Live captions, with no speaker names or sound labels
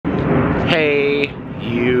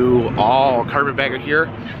Hall. Carpetbagger here,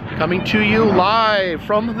 coming to you live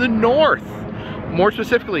from the north. More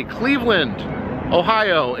specifically, Cleveland,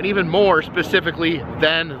 Ohio, and even more specifically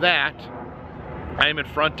than that, I am in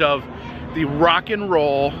front of the Rock and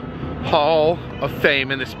Roll Hall of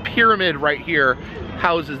Fame, and this pyramid right here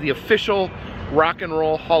houses the official Rock and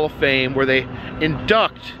Roll Hall of Fame, where they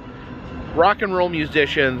induct rock and roll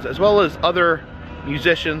musicians as well as other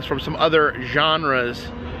musicians from some other genres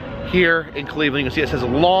here in Cleveland. You can see it says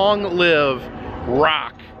 "Long Live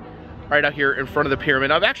Rock" right out here in front of the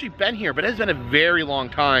pyramid. I've actually been here, but it has been a very long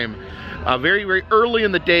time. Very, very early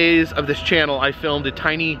in the days of this channel, I filmed a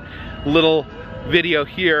tiny little video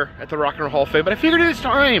here at the Rock and Roll Hall of Fame, but I figured it is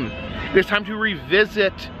time. It is time to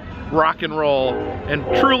revisit rock and roll and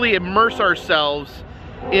truly immerse ourselves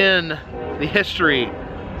in the history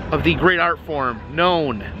of the great art form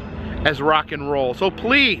known as rock and roll. So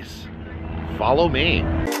please, follow me.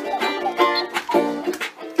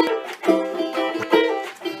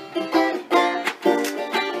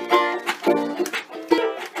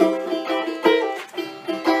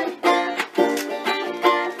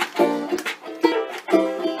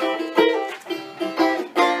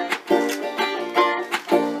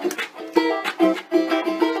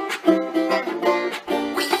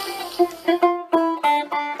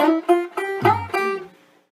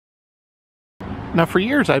 Now, for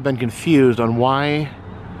years I've been confused on why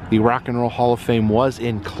the Rock and Roll Hall of Fame was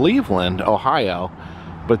in Cleveland, Ohio,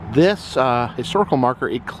 but this historical marker,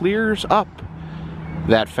 it clears up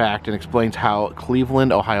that fact and explains how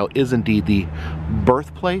Cleveland, Ohio is indeed the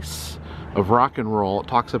birthplace of rock and roll. It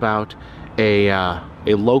talks about a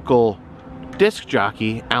local disc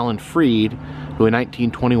jockey, Alan Freed, who in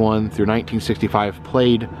 1921 through 1965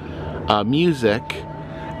 played music,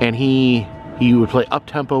 and he would play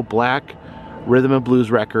up-tempo black rhythm and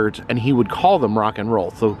blues records, and he would call them rock and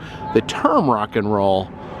roll. So the term rock and roll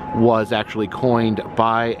was actually coined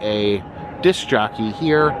by a disc jockey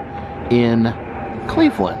here in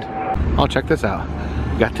Cleveland. Oh, check this out.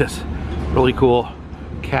 We got this really cool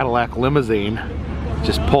Cadillac limousine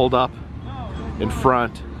just pulled up in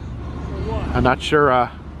front. I'm not sure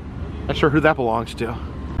who that belongs to.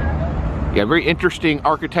 Yeah, very interesting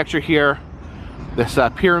architecture here. This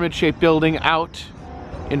pyramid-shaped building out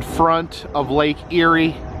in front of Lake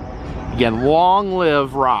Erie. Again, long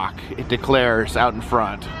live rock, it declares out in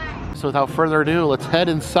front. So without further ado, let's head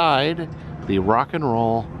inside the Rock and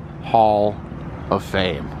Roll Hall of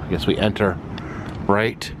Fame. I guess we enter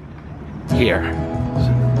right here.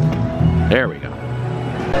 There we go.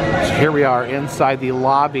 So here we are inside the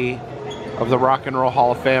lobby of the Rock and Roll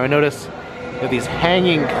Hall of Fame. I notice that these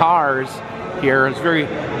hanging cars here. It's very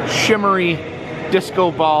shimmery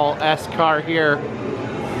disco ball-esque car here.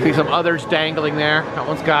 See some others dangling there. That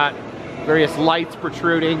one's got various lights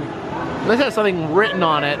protruding. This has something written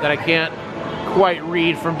on it that I can't quite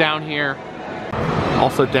read from down here.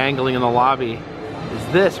 Also dangling in the lobby is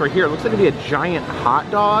this right here. It looks like it'd be a giant hot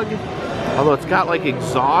dog, although it's got like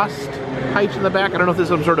exhaust pipes in the back. I don't know if this is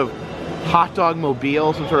some sort of hot dog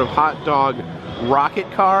mobile, some sort of hot dog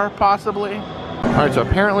rocket car, possibly. All right, so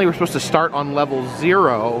apparently we're supposed to start on level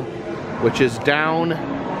 0, which is down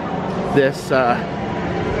this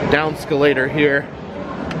downscalator here.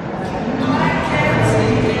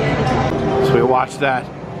 So we watch that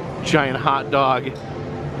giant hot dog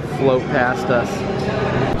float past us.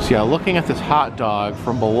 So yeah, looking at this hot dog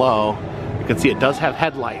from below, you can see it does have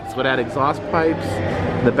headlights, but it had exhaust pipes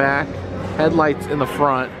in the back, headlights in the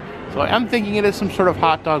front. So I'm thinking it is some sort of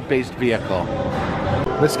hot dog based vehicle.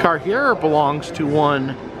 This car here belongs to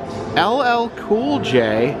one LL Cool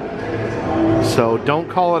J, so don't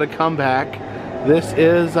call it a comeback. This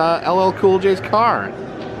is LL Cool J's car.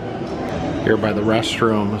 Here by the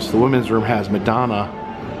restrooms, the women's room has Madonna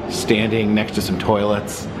standing next to some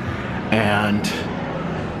toilets, and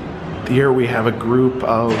here we have a group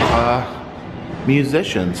of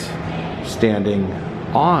musicians standing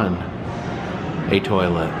on a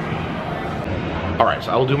toilet. Alright,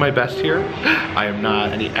 so I will do my best here. I am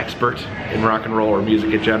not any expert in rock and roll or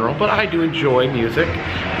music in general, but I do enjoy music,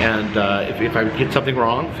 and if I get something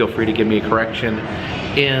wrong, feel free to give me a correction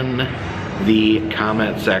in the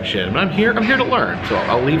comment section. But I'm here to learn, so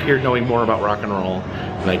I'll leave here knowing more about rock and roll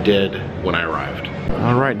than I did when I arrived.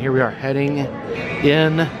 Alright, and here we are heading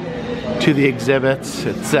in to the exhibits.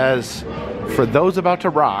 It says, "For those about to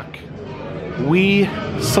rock, we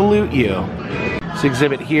salute you." This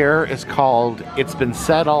exhibit here is called "It's Been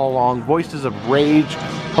Said All Along, Voices of Rage,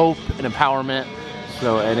 Hope, and Empowerment."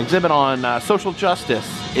 So an exhibit on social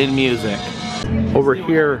justice in music. Over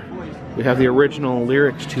here we have the original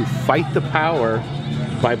lyrics to "Fight the Power"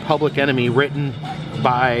 by Public Enemy, written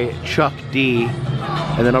by Chuck D.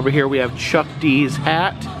 And then over here we have Chuck D's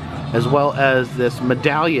hat, as well as this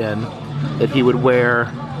medallion that he would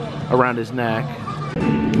wear around his neck.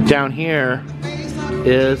 Down here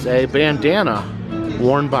is a bandana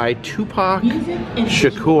worn by Tupac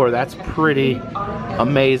Shakur. That's pretty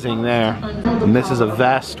amazing there. And this is a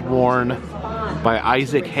vest worn by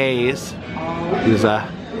Isaac Hayes. He's a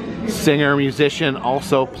singer, musician,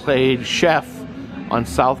 also played chef on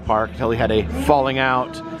South Park until he had a falling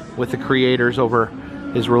out with the creators over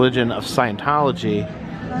his religion of Scientology.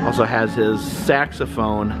 Also has his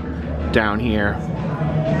saxophone down here.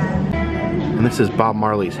 And this is Bob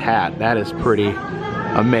Marley's hat. That is pretty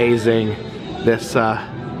amazing. This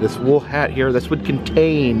wool hat here, this would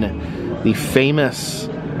contain the famous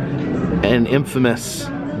and infamous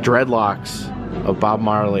dreadlocks of Bob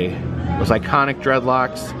Marley. Those iconic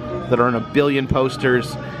dreadlocks that are on 1 billion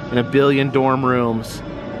posters in 1 billion dorm rooms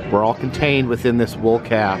were all contained within this wool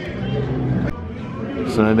cap.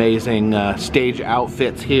 Some amazing stage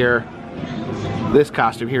outfits here. This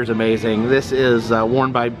costume here is amazing. This is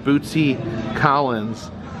worn by Bootsy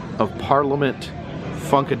Collins of Parliament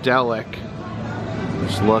Funkadelic.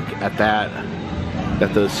 Just look at that.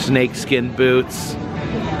 Got those snakeskin boots.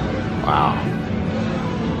 Wow.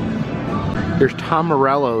 Here's Tom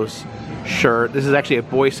Morello's shirt. This is actually a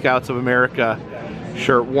Boy Scouts of America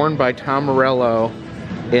shirt worn by Tom Morello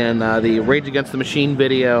in the Rage Against the Machine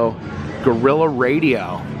video, Guerrilla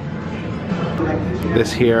Radio.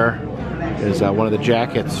 This here is one of the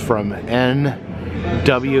jackets from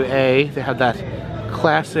NWA. They have that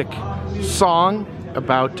classic song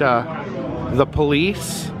about the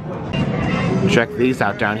police. Check these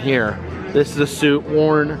out down here. This is a suit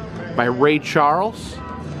worn by Ray Charles.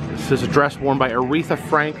 This is a dress worn by Aretha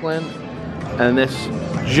Franklin. And this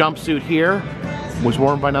jumpsuit here was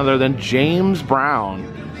worn by none other than James Brown.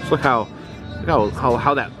 So look how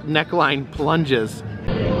that neckline plunges.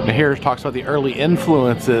 And here it talks about the early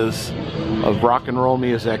influences of rock and roll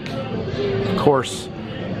music. Of course,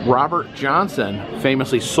 Robert Johnson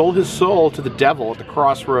famously sold his soul to the devil at the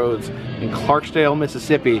crossroads in Clarksdale,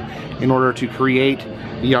 Mississippi in order to create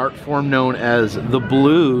the art form known as the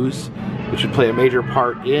blues, which would play a major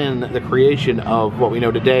part in the creation of what we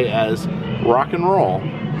know today as rock and roll.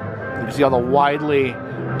 You can see all the widely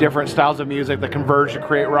different styles of music that converge to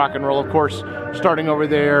create rock and roll. Of course, starting over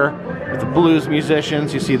there with the blues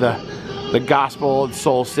musicians, you see the gospel and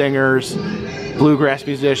soul singers, bluegrass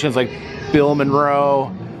musicians like Bill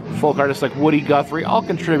Monroe, folk artists like Woody Guthrie, all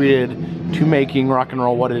contributed to making rock and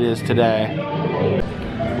roll what it is today.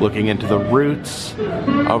 Looking into the roots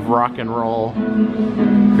of rock and roll.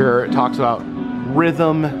 Here it talks about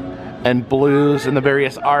rhythm and blues and the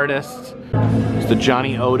various artists. There's the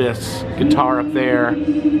Johnny Otis guitar up there,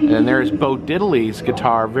 and then there's Bo Diddley's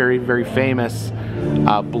guitar, very, very famous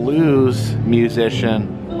blues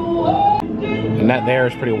musician. And that there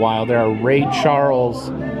is pretty wild. There are Ray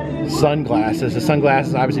Charles sunglasses. The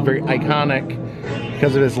sunglasses obviously very iconic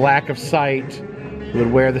because of his lack of sight. He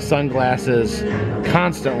would wear the sunglasses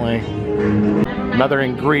constantly. Another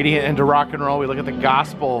ingredient into rock and roll, we look at the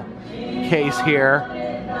gospel case here.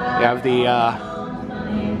 You have the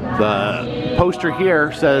poster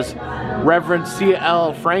here says Reverend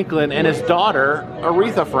C.L. Franklin and his daughter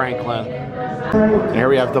Aretha Franklin. And here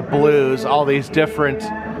we have the blues, all these different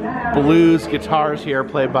blues guitars here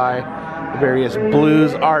played by various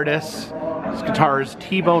blues artists. This guitar is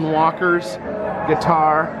T-Bone Walker's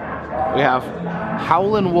guitar. We have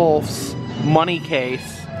Howlin' Wolf's money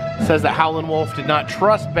case. It says that Howlin' Wolf did not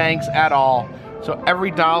trust banks at all. So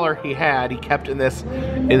every dollar he had, he kept in this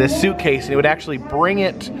suitcase, and he would actually bring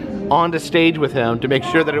it onto stage with him to make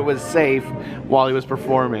sure that it was safe while he was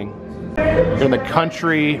performing. In the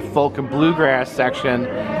country, folk, and bluegrass section,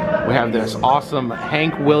 we have this awesome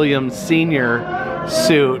Hank Williams Sr.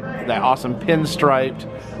 suit, that awesome pinstriped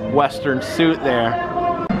Western suit there.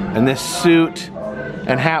 And this suit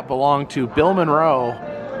and hat belonged to Bill Monroe,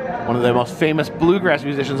 one of the most famous bluegrass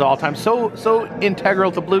musicians of all time. So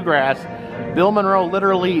integral to bluegrass, Bill Monroe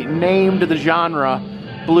literally named the genre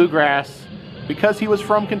bluegrass because he was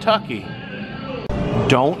from Kentucky.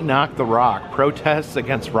 Don't knock the rock. Protests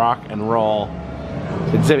against rock and roll.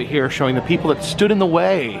 Exhibit here showing the people that stood in the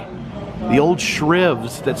way, the old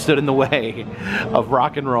shrivs that stood in the way of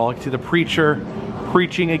rock and roll. You can see the preacher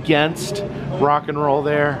preaching against rock and roll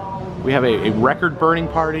there. We have a record burning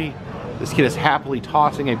party. This kid is happily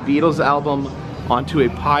tossing a Beatles album onto a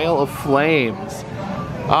pile of flames.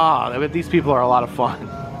 These people are a lot of fun.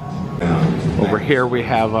 Over here we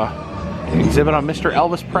have an exhibit on Mr.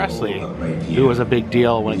 Elvis Presley, who was a big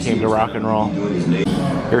deal when it came to rock and roll.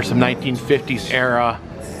 Here's some 1950s era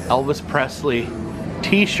Elvis Presley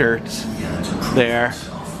t-shirts. there.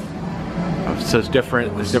 So there's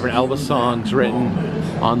different Elvis songs written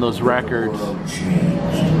on those records.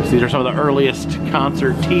 These are some of the earliest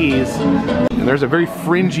concert tees. And there's a very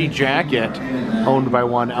fringy jacket owned by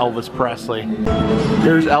one Elvis Presley.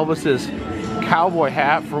 Here's Elvis's cowboy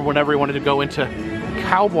hat for whenever he wanted to go into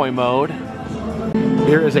cowboy mode.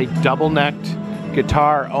 Here is a double-necked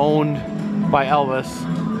guitar owned by Elvis.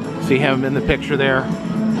 See him in the picture there,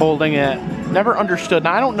 holding it. Never understood.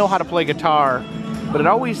 Now, I don't know how to play guitar, but it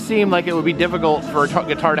always seemed like it would be difficult for a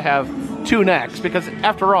guitar to have two necks, because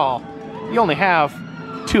after all, you only have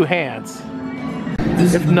two hands.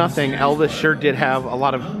 If nothing, Elvis sure did have a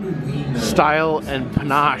lot of style and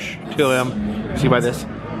panache to him. See by this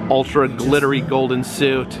ultra glittery golden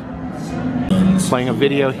suit. Playing a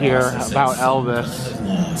video here about Elvis.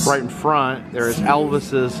 Right in front, there is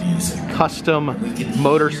Elvis's custom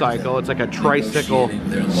motorcycle. It's like a tricycle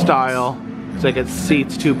style. It's like it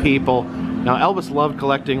seats two people. Now, Elvis loved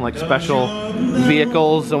collecting like special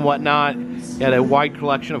vehicles and whatnot. He had a wide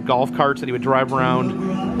collection of golf carts that he would drive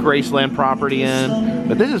around Graceland property in.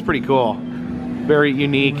 But this is pretty cool. Very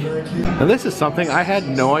unique. And this is something I had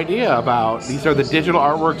no idea about. These are the digital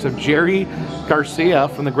artworks of Jerry Garcia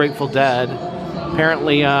from the Grateful Dead.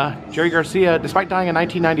 Apparently, Jerry Garcia, despite dying in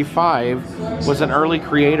 1995, was an early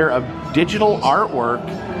creator of digital artwork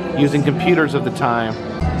using computers of the time.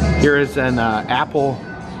 Here is an Apple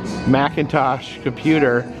Macintosh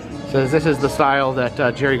computer. It says this is the style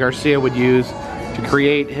that Jerry Garcia would use to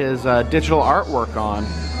create his digital artwork on.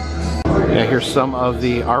 Yeah, here's some of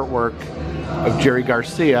the artwork of Jerry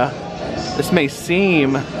Garcia. This may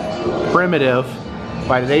seem primitive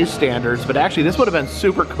by today's standards, but actually this would have been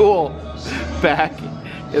super cool back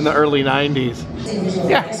in the early 90s.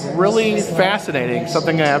 Yeah, really fascinating.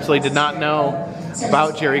 Something I absolutely did not know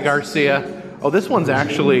about Jerry Garcia. Oh, this one's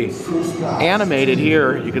actually animated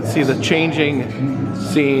here. You can see the changing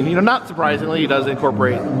scene. You know, not surprisingly, he does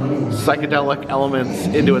incorporate psychedelic elements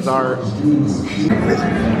into his art.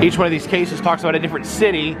 Each one of these cases talks about a different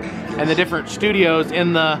city and the different studios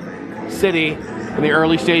in the city in the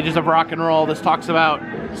early stages of rock and roll. This talks about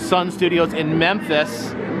Sun Studios in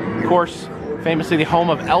Memphis. Of course, famously the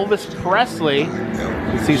home of Elvis Presley. You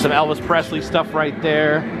can see some Elvis Presley stuff right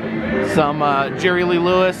there. Some Jerry Lee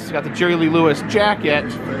Lewis, got the Jerry Lee Lewis jacket,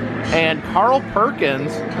 and Carl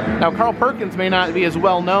Perkins. Now, Carl Perkins may not be as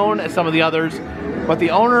well known as some of the others, but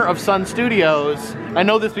the owner of Sun Studios, I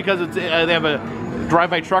know this because it's, they have a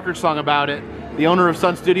Drive-By Trucker song about it. The owner of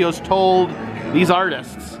Sun Studios told these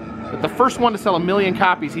artists that the first one to sell 1 million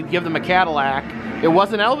copies, he'd give them a Cadillac. It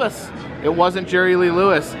wasn't Elvis. It wasn't Jerry Lee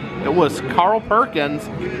Lewis. It was Carl Perkins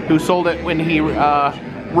who sold it when he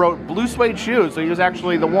wrote Blue Suede Shoes. So he was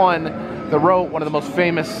actually the one that wrote one of the most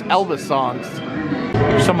famous Elvis songs.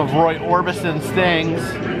 Some of Roy Orbison's things.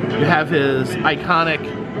 You have his iconic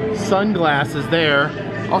sunglasses there.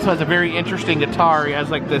 Also has a very interesting guitar. He has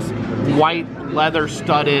like this white leather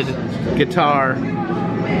studded guitar.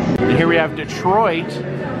 And here we have Detroit,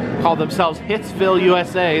 called themselves Hitsville,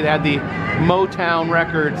 USA. They had the Motown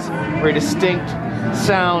records, very distinct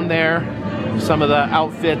sound there. Some of the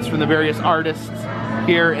outfits from the various artists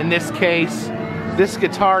here. In this case, this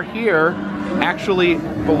guitar here actually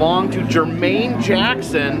belonged to Jermaine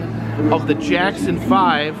Jackson of the Jackson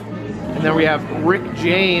 5. And then we have Rick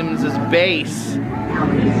James's bass.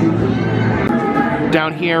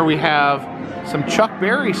 Down here we have some Chuck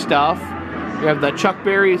Berry stuff. We have the Chuck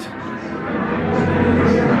Berry's.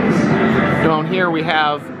 Down here we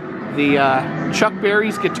have the Chuck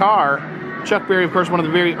Berry's guitar. Chuck Berry, of course, one of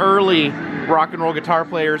the very early rock and roll guitar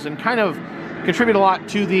players, and kind of contributed a lot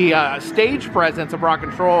to the stage presence of rock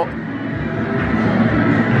and roll.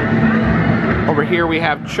 Over here we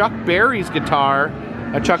have Chuck Berry's guitar.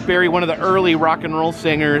 Chuck Berry, one of the early rock and roll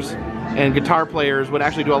singers and guitar players, would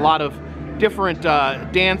actually do a lot of different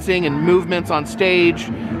dancing and movements on stage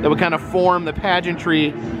that would kind of form the pageantry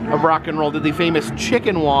of rock and roll. Did the famous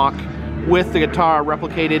chicken walk with the guitar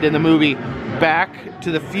replicated in the movie Back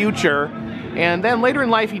to the Future. And then later in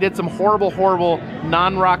life he did some horrible, horrible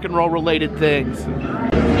non-rock and roll related things.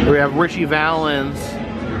 Here we have Richie Valens'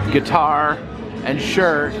 guitar and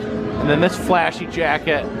shirt. And then this flashy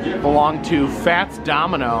jacket belonged to Fats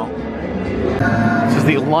Domino. This is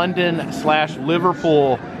the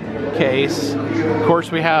London/Liverpool case. Of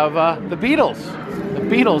course we have the Beatles. The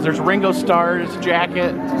Beatles, there's Ringo Starr's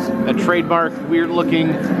jacket, a trademark weird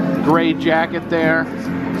looking gray jacket there.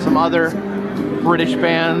 Some other British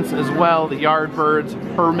bands as well, the Yardbirds,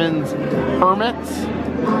 Herman's Hermits.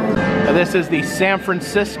 And this is the San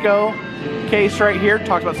Francisco case right here.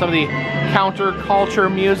 Talks about some of the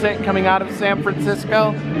counterculture music coming out of San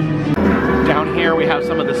Francisco. Down here we have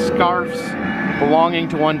some of the scarves belonging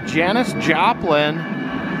to one Janis Joplin.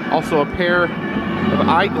 Also a pair of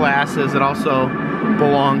eyeglasses that also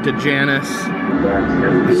belong to Janis.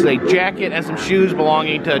 This is a jacket and some shoes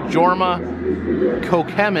belonging to Jorma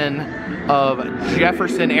Kokkeman of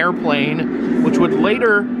Jefferson Airplane, which would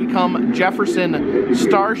later become Jefferson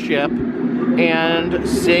Starship and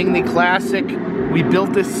sing the classic "We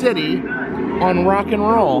Built This City" on rock and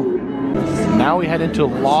roll. Now we head into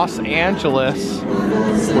Los Angeles,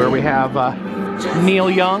 where we have Neil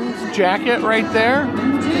Young's jacket right there.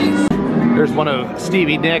 There's one of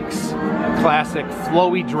Stevie Nicks' classic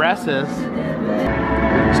flowy dresses.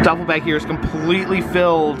 This duffel bag here is completely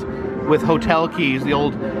filled with hotel keys, the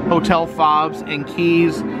old hotel fobs and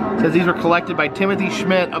keys. It says these were collected by Timothy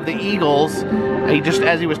Schmidt of the Eagles. He just,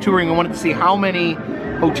 as he was touring, he wanted to see how many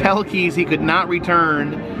hotel keys he could not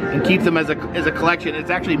return and keep them as a collection.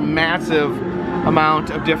 It's actually massive amount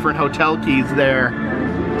of different hotel keys there.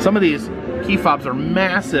 Some of these key fobs are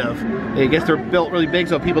massive. I guess they're built really big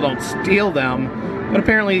so people don't steal them. But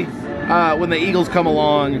apparently, when the Eagles come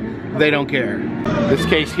along, they don't care. This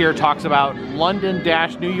case here talks about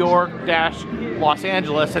London-New York-Los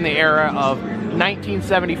Angeles in the era of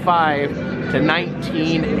 1975 to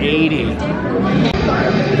 1980.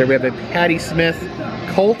 There we have a Patti Smith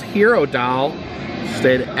Cult Hero doll. It's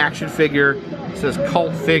an action figure. It says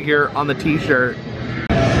cult figure on the t-shirt.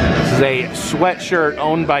 This is a sweatshirt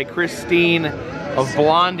owned by Christine of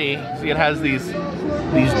Blondie. See, it has these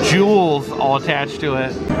jewels all attached to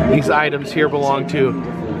it. These items here belong to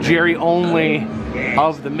Jerry Only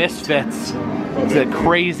of the Misfits. It's a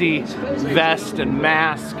crazy vest and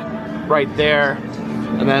mask right there.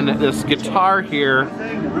 And then this guitar here,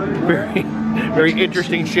 very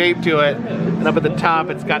interesting shape to it. And up at the top,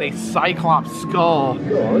 it's got a Cyclops skull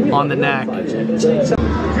on the neck.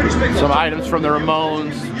 Some items from the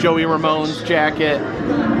Ramones, Joey Ramone's jacket,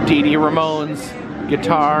 Dee Dee Ramone's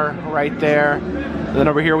guitar right there. And then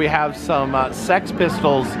over here we have some Sex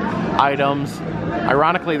Pistols items.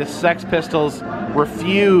 Ironically, the Sex Pistols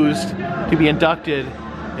refused to be inducted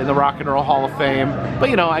in the Rock and Roll Hall of Fame. But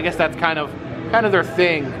you know, I guess that's kind of their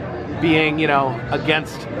thing, being, you know,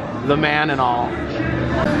 against the man and all.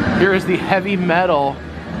 Here is the heavy metal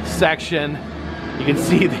section. You can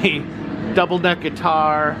see the double neck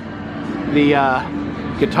guitar, the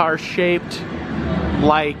guitar shaped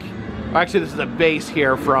like, actually this is a bass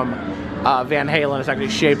here from Van Halen. It's actually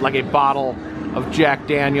shaped like a bottle of Jack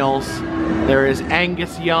Daniels. There is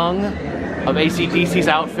Angus Young of AC/DC's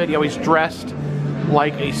outfit. He always dressed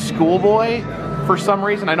like a schoolboy for some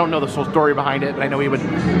reason. I don't know the full story behind it, but I know he would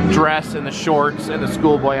dress in the shorts and the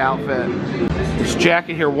schoolboy outfit. This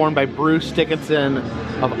jacket here worn by Bruce Dickinson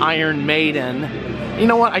of Iron Maiden. You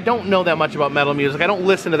know what? I don't know that much about metal music. I don't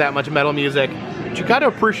listen to that much metal music, but you got to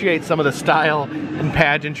appreciate some of the style and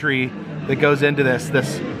pageantry that goes into this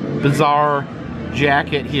bizarre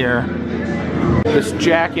jacket here. This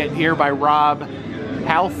jacket here by Rob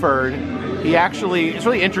Halford. He actually, it's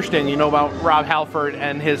really interesting, you know, about Rob Halford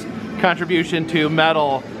and his contribution to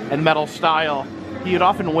metal and metal style. He would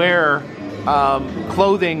often wear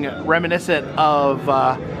clothing reminiscent of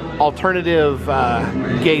alternative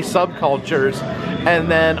gay subcultures, and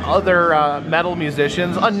then other metal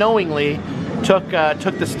musicians unknowingly took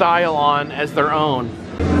the style on as their own.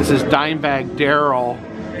 This is Dimebag Darrell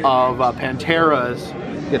of Pantera's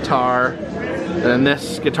guitar, and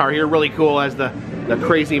this guitar here really cool, has the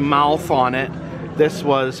crazy mouth on it. This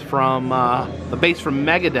was from the bass from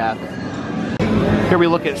Megadeth. Here we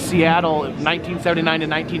look at Seattle, 1979 to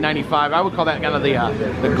 1995. I would call that kind of the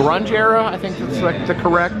grunge era. I think that's like the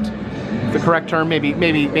correct term.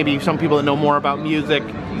 Maybe some people that know more about music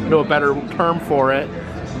know a better term for it.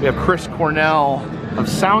 We have Chris Cornell of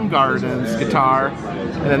Soundgarden's guitar,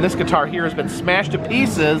 and then this guitar here has been smashed to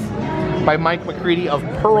pieces by Mike McCready of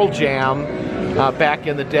Pearl Jam back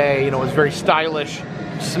in the day. You know, it was very stylish.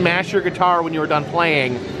 Smash your guitar when you were done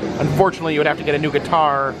playing. Unfortunately, you would have to get a new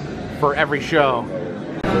guitar for every show.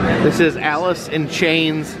 This is Alice in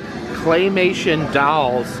Chains claymation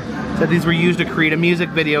dolls. So these were used to create a music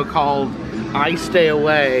video called I Stay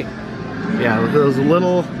Away. Yeah, those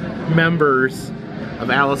little members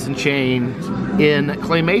of Alice in Chains in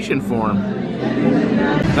claymation form.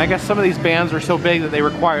 And I guess some of these bands are so big that they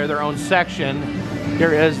require their own section.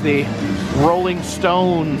 Here is the Rolling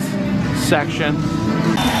Stones section.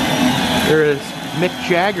 There is Mick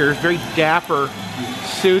Jagger's very dapper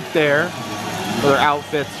suit there. Other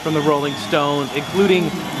outfits from the Rolling Stones, including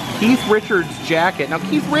Keith Richards' jacket. Now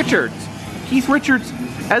Keith Richards,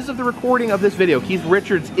 as of the recording of this video, Keith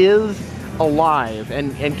Richards is alive,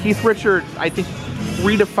 and Keith Richards, I think,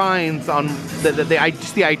 redefines on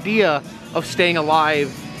just the idea of staying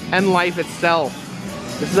alive and life itself.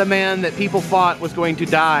 This is a man that people thought was going to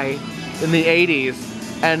die in the 80s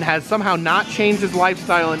and has somehow not changed his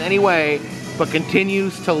lifestyle in any way, but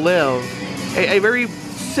continues to live. A very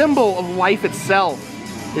symbol of life itself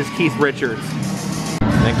is Keith Richards.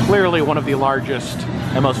 And clearly one of the largest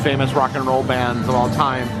and most famous rock and roll bands of all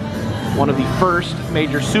time. One of the first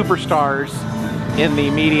major superstars in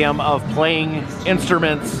the medium of playing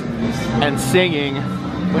instruments and singing.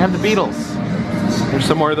 We have the Beatles. There's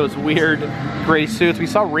some more of those weird gray suits. We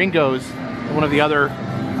saw Ringo's in one of the other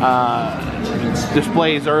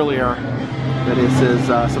displays earlier. That is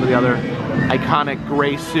some of the other iconic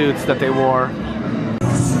gray suits that they wore.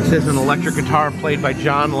 This is an electric guitar played by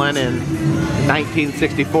John Lennon in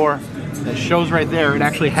 1964. It shows right there, it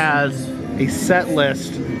actually has a set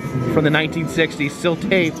list from the 1960s still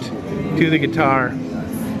taped to the guitar.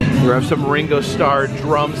 We have some Ringo Starr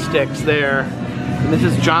drumsticks there. And this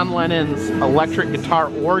is John Lennon's electric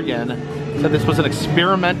guitar organ. So this was an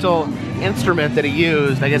experimental instrument that he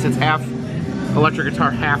used. I guess it's half electric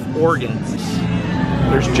guitar, half organ.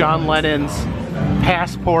 There's John Lennon's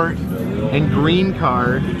passport and green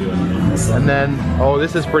card. And then, oh,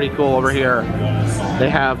 this is pretty cool over here. They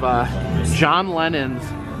have John Lennon's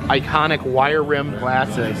iconic wire rim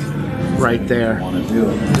glasses right there.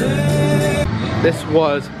 This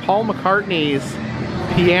was Paul McCartney's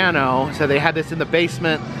piano. So they had this in the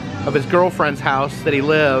basement of his girlfriend's house that he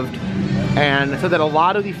lived. And so that a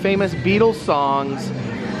lot of the famous Beatles songs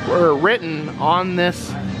were written on this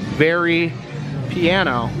very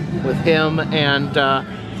piano with him and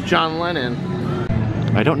John Lennon.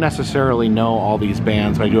 I don't necessarily know all these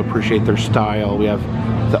bands, but I do appreciate their style. We have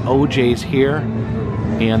the OJs here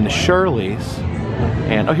and the Shirleys.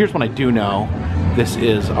 And oh, here's one I do know. This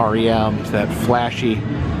is REM's, that flashy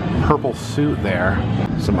purple suit there.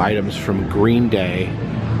 Some items from Green Day,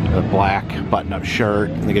 the black button-up shirt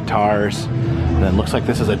and the guitars. And then looks like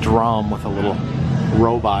this is a drum with a little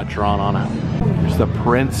robot drawn on it. There's the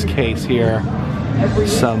Prince case here.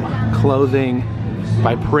 Some clothing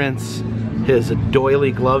by Prince. His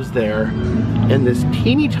doily gloves there. And this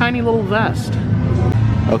teeny tiny little vest.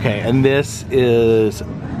 Okay, and this is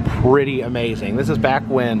pretty amazing. This is back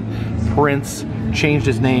when Prince changed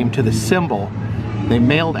his name to The Symbol. They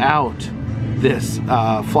mailed out this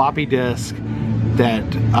floppy disk that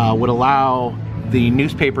would allow the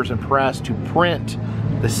newspapers and press to print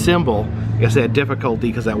The Symbol. I guess they had difficulty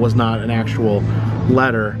because that was not an actual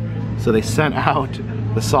letter. So they sent out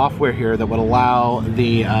the software here that would allow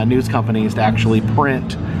the news companies to actually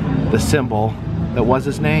print the symbol that was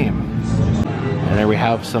his name. And there we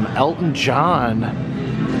have some Elton John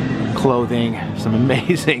clothing, some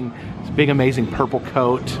amazing, this big amazing purple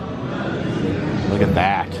coat. Look at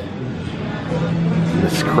that.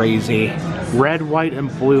 This crazy red, white, and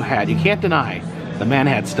blue hat. You can't deny the man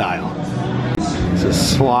had style. This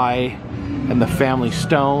is Sly and the Family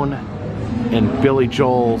Stone and Billy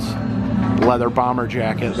Joel's leather bomber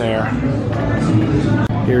jacket there.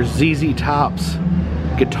 Here's ZZ Top's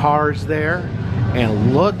guitars there,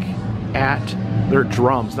 and look at their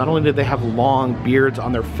drums. Not only did they have long beards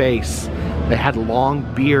on their face, they had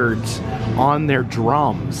long beards on their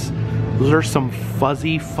drums. Those are some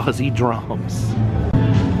fuzzy, fuzzy drums.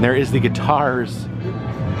 And there is the guitars,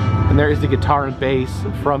 and there is the guitar and bass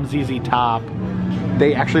from ZZ Top.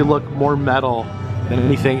 They actually look more metal than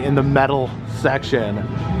anything in the metal section.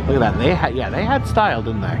 Look at that. They had style,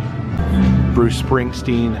 didn't they? Bruce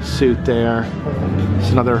Springsteen suit there. It's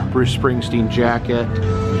another Bruce Springsteen jacket.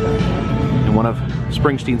 And one of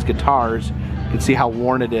Springsteen's guitars. You can see how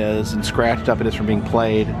worn it is and scratched up it is from being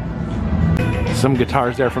played. Some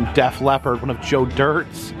guitars there from Def Leppard, one of Joe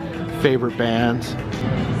Dirt's favorite bands.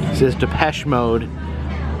 This is Depeche Mode.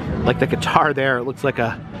 Like the guitar there, it looks like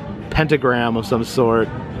a pentagram of some sort.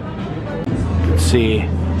 You can see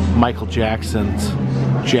Michael Jackson's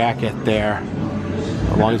jacket there,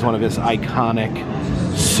 along with one of his iconic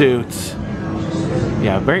suits.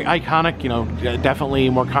 Yeah, very iconic, you know, definitely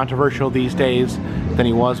more controversial these days than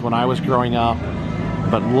he was when I was growing up.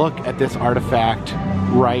 But look at this artifact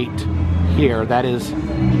right here. That is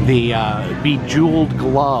the bejeweled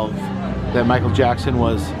glove that Michael Jackson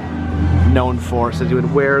was known for. So he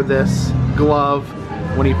would wear this glove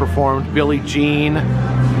when he performed Billie Jean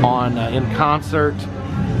on in concert.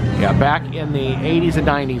 Yeah, back in the 80s and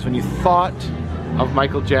 90s, when you thought of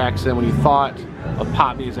Michael Jackson, when you thought of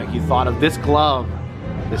pop music, you thought of this glove,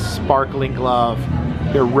 this sparkling glove.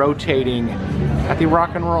 They're rotating at the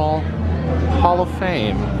Rock and Roll Hall of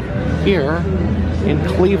Fame here in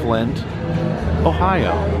Cleveland,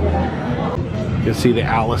 Ohio. You can see the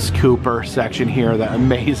Alice Cooper section here, the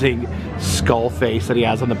amazing skull face that he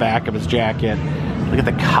has on the back of his jacket. Look at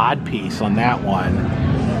the codpiece on that one.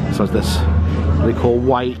 So it's this really cool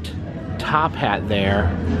white top hat there.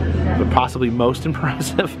 But possibly most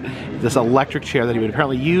impressive, this electric chair that he would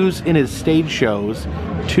apparently use in his stage shows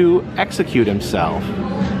to execute himself.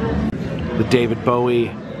 The David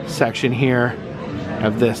Bowie section here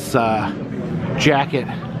of this jacket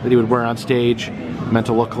that he would wear on stage, meant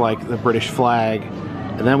to look like the British flag.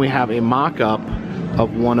 And then we have a mock-up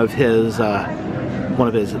of one of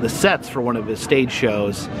the sets for one of his stage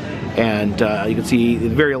shows, and you can see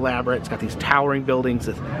it's very elaborate. It's got these towering buildings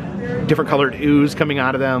with different colored ooze coming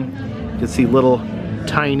out of them. You can see little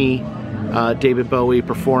tiny David Bowie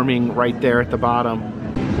performing right there at the bottom.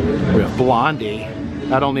 We have Blondie.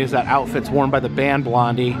 Not only is that outfit's worn by the band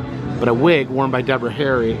Blondie, but a wig worn by Deborah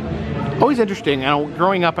Harry. Always interesting.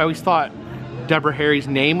 Growing up, I always thought Deborah Harry's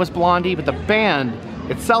name was Blondie, but the band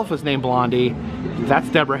itself is named Blondie. That's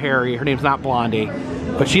Deborah Harry. Her name's not Blondie,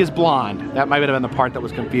 but she is blonde. That might have been the part that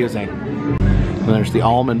was confusing. And there's the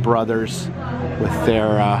Allman Brothers with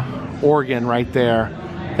their organ right there.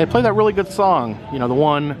 They play that really good song, you know, the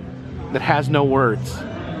one that has no words.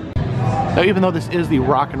 Now, even though this is the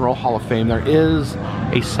Rock and Roll Hall of Fame, there is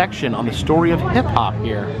a section on the story of hip-hop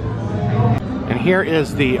here. And here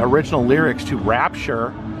is the original lyrics to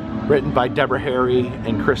Rapture, written by Deborah Harry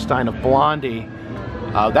and Chris Stein of Blondie.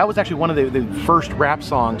 That was actually one of the first rap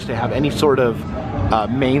songs to have any sort of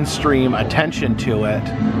mainstream attention to it.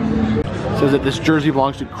 It says that this jersey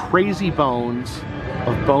belongs to Crazy Bones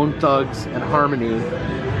of Bone Thugs and Harmony.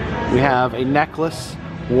 We have a necklace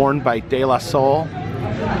worn by De La Soul.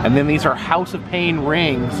 And then these are House of Pain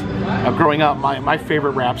rings. Growing up, my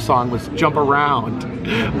favorite rap song was Jump Around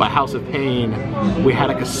by House of Pain. We had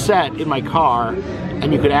a cassette in my car,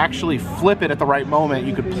 and you could actually flip it at the right moment.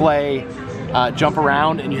 You could play Jump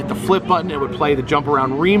Around, and you hit the flip button, it would play the Jump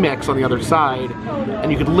Around remix on the other side,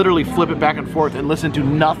 and you could literally flip it back and forth and listen to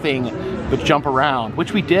nothing but Jump Around,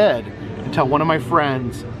 which we did until one of my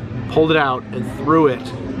friends pulled it out and threw it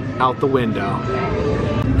out the window.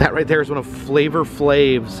 That right there is one of Flavor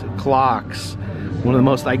Flav's clocks, one of the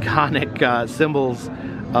most iconic symbols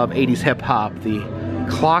of 80s hip-hop, the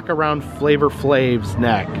clock around Flavor Flav's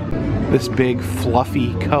neck. This big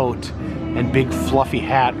fluffy coat and big fluffy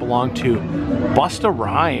hat belong to Busta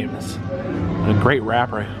Rhymes, a great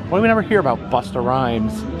rapper. Why do we never hear about Busta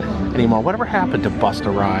Rhymes anymore? Whatever happened to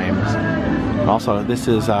Busta Rhymes? Also, this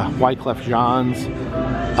is Wyclef Jean's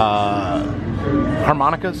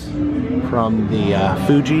harmonicas from the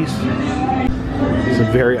Fugees.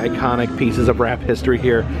 Some very iconic pieces of rap history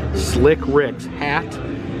here. Slick Rick's hat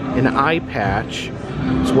and eye patch,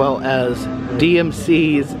 as well as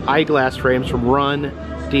DMC's eyeglass frames from Run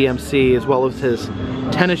DMC, as well as his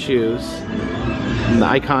tennis shoes, and the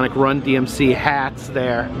iconic Run DMC hats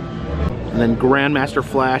there, and then Grandmaster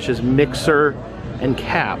Flash's mixer and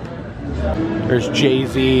cap. There's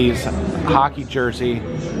Jay-Z's hockey jersey,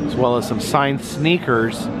 as well as some signed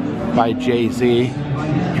sneakers by Jay-Z.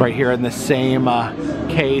 It's right here in the same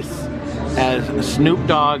case as Snoop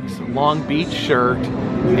Dogg's Long Beach shirt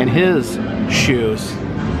and his shoes.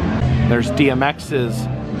 There's DMX's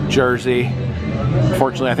jersey.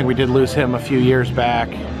 Unfortunately, I think we did lose him a few years back.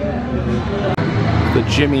 The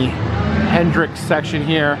Jimi Hendrix section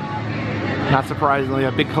here. Not surprisingly,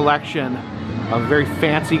 a big collection of very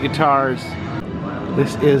fancy guitars.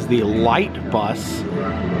 This is the Light Bus.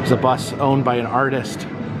 It's a bus owned by an artist,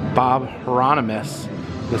 Bob Hieronymus.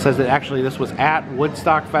 It says that actually this was at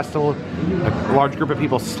Woodstock Festival. A large group of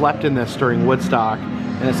people slept in this during Woodstock.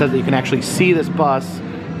 And it says that you can actually see this bus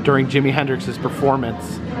during Jimi Hendrix's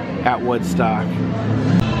performance at Woodstock.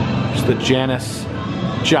 There's the Janis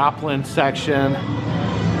Joplin section.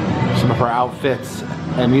 Some of her outfits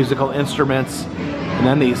and musical instruments. And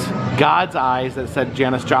then these God's eyes that said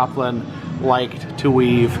Janis Joplin liked to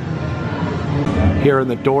weave. Here in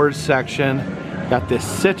the Doors section, got this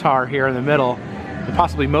sitar here in the middle. And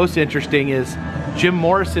possibly most interesting is Jim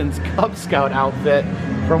Morrison's Cub Scout outfit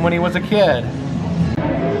from when he was a kid.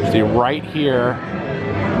 See right here,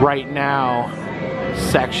 right now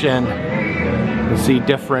section. You'll see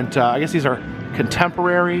different, I guess these are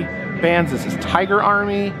contemporary bands. This is Tiger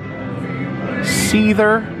Army,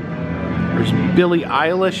 Seether. There's Billie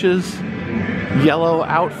Eilish's yellow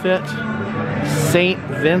outfit, St.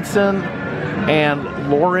 Vincent, and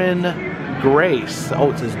Lauren Grace.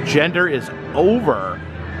 Oh, it says gender is over.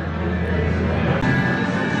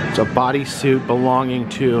 It's a bodysuit belonging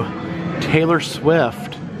to Taylor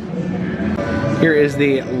Swift. Here is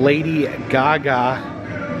the Lady Gaga.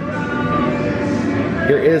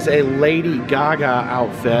 Here is a Lady Gaga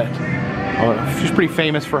outfit. She's pretty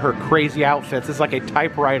famous for her crazy outfits. It's like a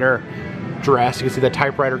typewriter dress. You can see the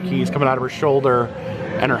typewriter keys coming out of her shoulder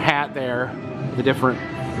and her hat there, the different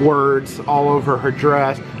words all over her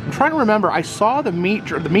dress. I'm trying to remember, I saw the meat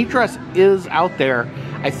dress is out there.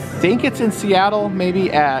 I think it's in Seattle,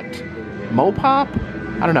 maybe at Mopop.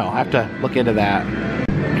 I don't know, I have to look into that.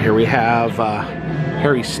 Here we have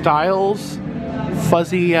Harry Styles,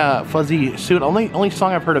 fuzzy suit. Only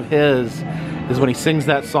song I've heard of his is when he sings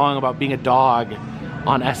that song about being a dog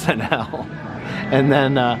on SNL. And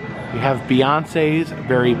then we have Beyonce's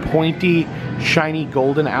very pointy, shiny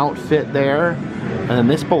golden outfit there. And then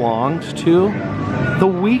this belongs to The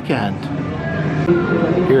Weeknd.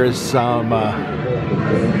 Here's some,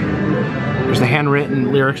 there's the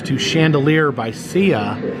handwritten lyrics to Chandelier by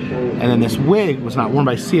Sia. And then this wig was not worn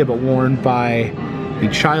by Sia, but worn by the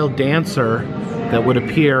child dancer that would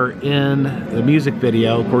appear in the music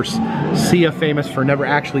video. Of course, Sia famous for never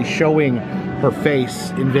actually showing her face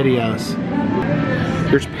in videos.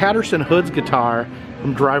 Here's Patterson Hood's guitar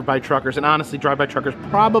from Drive By Truckers, and honestly, Drive By Truckers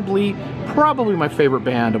probably my favorite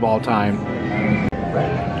band of all time.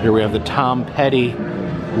 Here we have the Tom Petty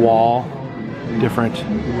wall, different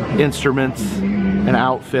instruments and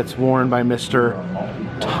outfits worn by Mr.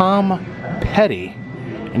 Tom Petty,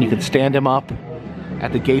 and you can stand him up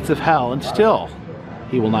at the gates of hell and still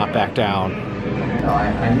he will not back down.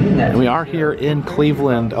 And we are here in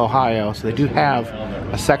Cleveland, Ohio, so they do have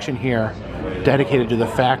a section here dedicated to the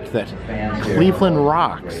fact that Cleveland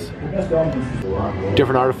rocks.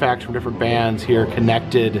 Different artifacts from different bands here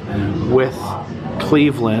connected with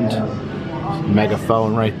Cleveland.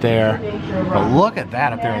 Megaphone right there. But look at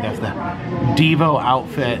that up there. That's the Devo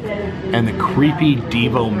outfit and the creepy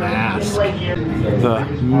Devo mask. The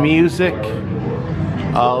music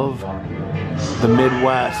of the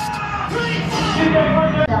Midwest.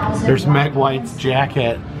 There's Meg White's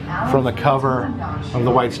jacket from the cover of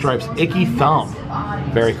the White Stripes, Icky Thumb.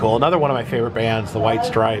 Very cool. Another one of my favorite bands, the White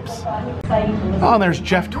Stripes. Oh, and there's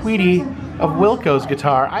Jeff Tweedy of Wilco's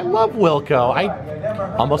guitar. I love Wilco.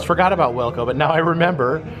 I almost forgot about Wilco, but now I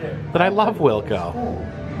remember that I love Wilco.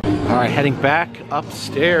 All right, heading back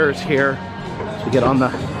upstairs here to get on the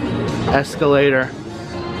escalator,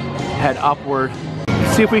 head upward.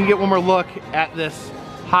 See if we can get one more look at this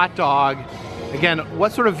hot dog. Again,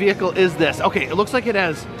 what sort of vehicle is this? Okay, it looks like it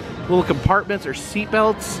has little compartments or seat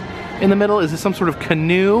belts in the middle. Is this some sort of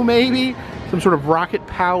canoe, maybe? Some sort of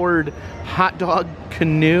rocket-powered hot dog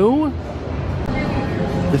canoe?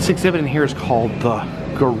 This exhibit in here is called the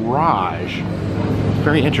Garage.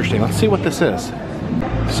 Very interesting. Let's see what this is.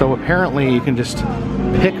 So apparently you can just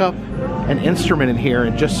pick up an instrument in here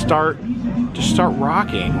and just start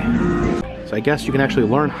rocking. So I guess you can actually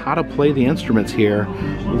learn how to play the instruments here.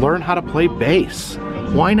 Learn how to play bass.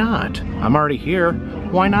 Why not? I'm already here.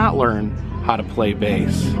 Why not learn how to play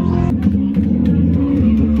bass?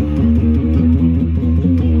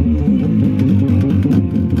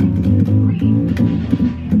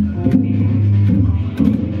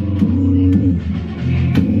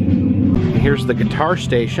 Here's the guitar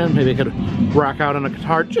station. Maybe I could rock out on a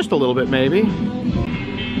guitar just a little bit, maybe.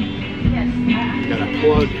 Gotta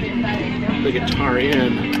plug the guitar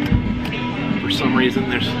in. For some reason,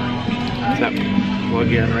 there's that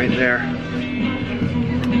plug in right there.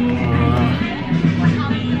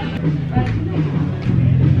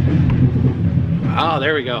 Oh,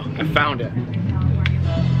 there we go. I found it.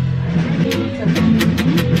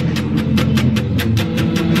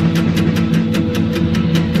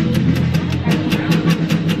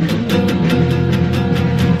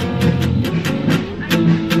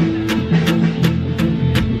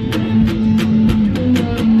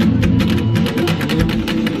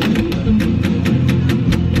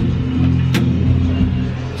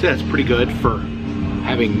 That's pretty good for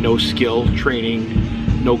having no skill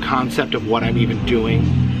training, no concept of what I'm even doing.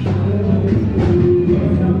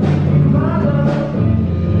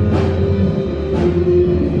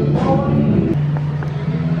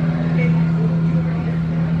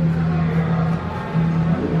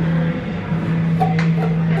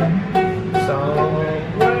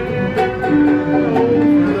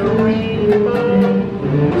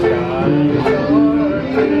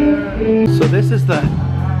 So this is the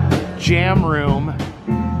jam room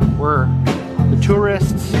where the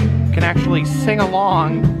tourists can actually sing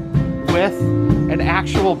along with an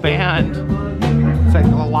actual band. It's like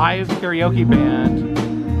a live karaoke band.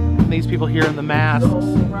 And these people here in the masks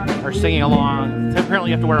are singing along. Apparently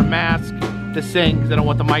you have to wear a mask to sing because they don't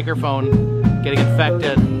want the microphone getting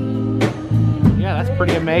infected. Yeah, that's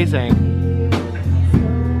pretty amazing.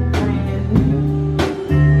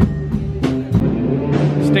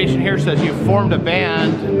 station here says you formed a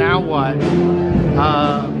band. Now what?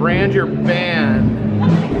 Brand your band.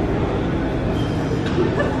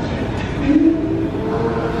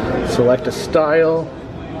 Select a style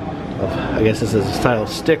of, I guess this is a style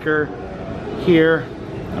sticker here.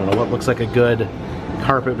 I don't know what looks like a good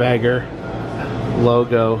Carpetbagger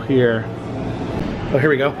logo here. Oh, here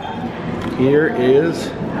we go. Here is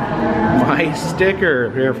my sticker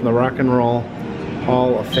here from the Rock and Roll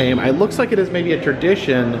Hall of Fame. It looks like it is maybe a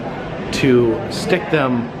tradition to stick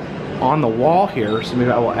them on the wall here, so maybe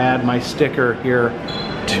I will add my sticker here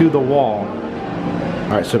to the wall.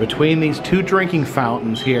 All right, so between these two drinking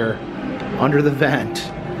fountains here, under the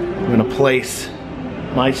vent, I'm gonna place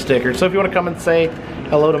my sticker. So if you wanna come and say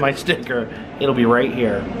hello to my sticker, it'll be right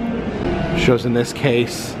here. Shows in this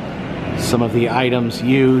case some of the items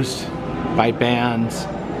used by bands.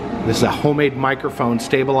 This is a homemade microphone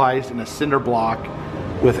stabilized in a cinder block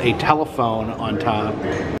with a telephone on top.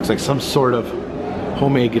 Looks like some sort of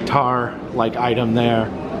homemade guitar-like item there.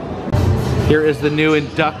 Here is the new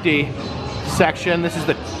inductee section. This is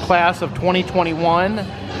the class of 2021.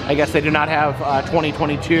 I guess they do not have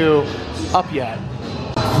 2022 up yet.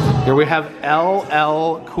 Here we have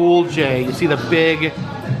LL Cool J. You see the big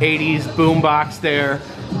 80s boombox there.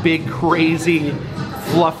 Big, crazy,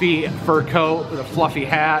 fluffy fur coat with a fluffy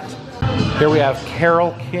hat. Here we have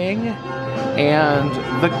Carole King and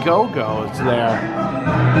the Go-Go's there.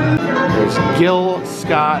 There's Gil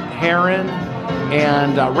Scott-Heron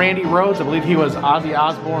and Randy Rhoads. I believe he was Ozzy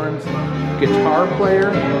Osbourne's guitar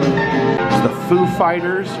player. There's the Foo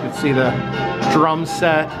Fighters. You can see the drum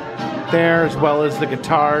set there as well as the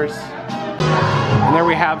guitars. And there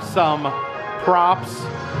we have some props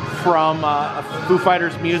from a Foo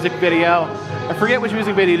Fighters music video. I forget which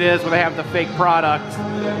music video it is where they have the fake product.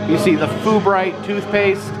 You see the Foo Bright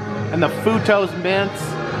toothpaste and the Futos mints.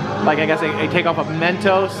 Like I guess they take off of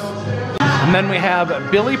Mentos. And then we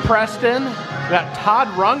have Billy Preston. We got Todd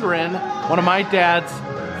Rundgren, one of my dad's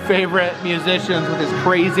favorite musicians with his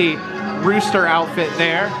crazy rooster outfit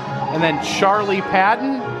there. And then Charlie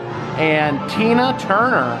Patton and Tina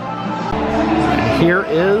Turner. And here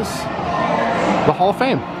is the Hall of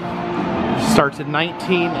Fame. Starts in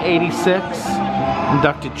 1986.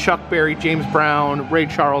 Inducted Chuck Berry, James Brown, Ray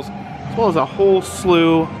Charles, as well as a whole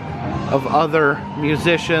slew of other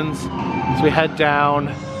musicians. As we head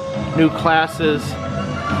down, new classes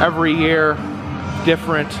every year,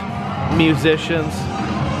 different musicians.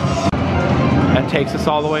 That takes us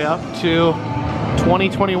all the way up to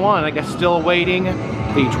 2021. I guess still awaiting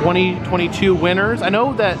the 2022 winners. I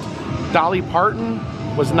know that Dolly Parton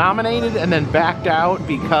was nominated and then backed out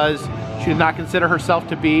because she did not consider herself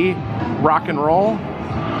to be rock and roll.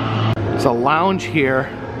 There's a lounge here.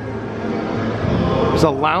 There's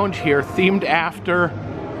a lounge here themed after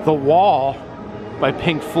The Wall by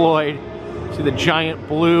Pink Floyd. See the giant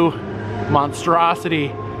blue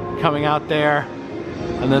monstrosity coming out there.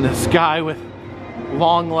 And then this guy with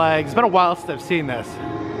long legs. It's been a while since I've seen this.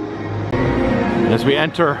 As we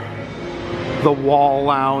enter the Wall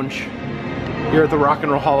Lounge here at the Rock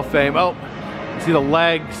and Roll Hall of Fame. Oh, see the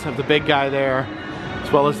legs of the big guy there,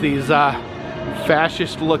 as well as these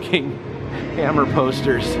fascist-looking hammer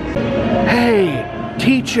posters. Hey,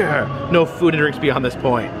 teacher! No food and drinks beyond this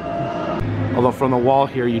point. Although from the wall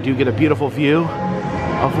here, you do get a beautiful view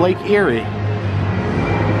of Lake Erie.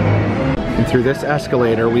 And through this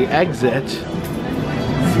escalator, we exit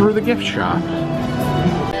through the gift shop.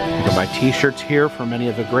 You can buy t-shirts here from many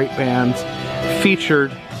of the great bands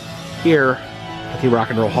featured here at the Rock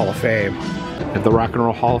and Roll Hall of Fame. At the Rock and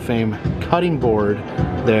Roll Hall of Fame cutting board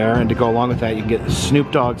there, and to go along with that, you can get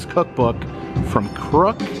Snoop Dogg's cookbook, From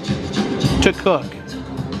Crook to Cook.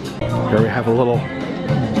 Here we have a little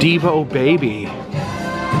Devo Baby.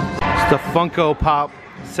 It's the Funko Pop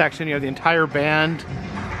section. You have the entire band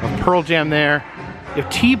of Pearl Jam there. You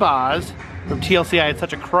have T-Boz from TLC. I had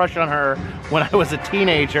such a crush on her when I was a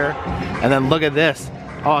teenager. And then look at this.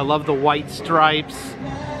 Oh, I love the white stripes.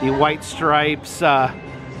 The white stripes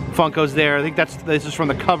Funko's there. I think this is from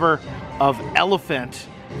the cover of Elephant.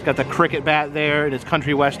 He's got the cricket bat there in his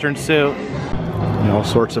country western suit. And all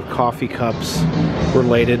sorts of coffee cups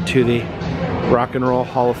related to the Rock and Roll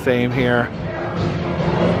Hall of Fame here.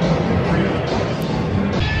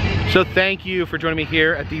 So thank you for joining me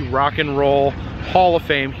here at the Rock and Roll Hall of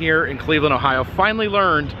Fame here in Cleveland, Ohio. Finally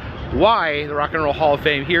learned why the Rock and Roll Hall of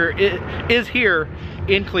Fame is here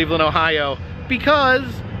in Cleveland, Ohio, because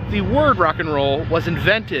the word rock and roll was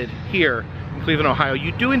invented here in Cleveland, Ohio.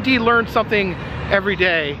 You do indeed learn something every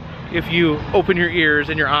day if you open your ears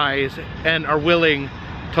and your eyes and are willing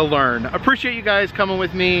to learn. Appreciate you guys coming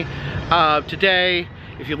with me today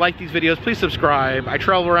If you like these videos, please subscribe. I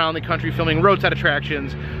travel around the country filming roadside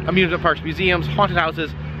attractions, amusement parks, museums, haunted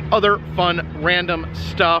houses, other fun, random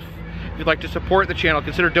stuff. If you'd like to support the channel,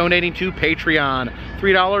 consider donating to Patreon.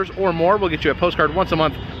 $3 or more will get you a postcard once a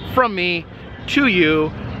month from me to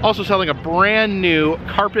you. Also selling a brand new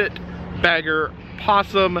Carpetbagger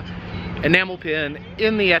possum enamel pin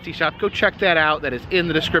in the Etsy shop. Go check that out. That is in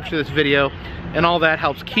the description of this video. And all that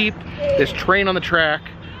helps keep this train on the track,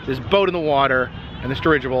 this boat in the water, and this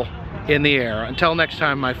dirigible in the air. Until next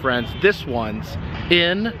time, my friends, this one's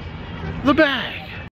in the bag.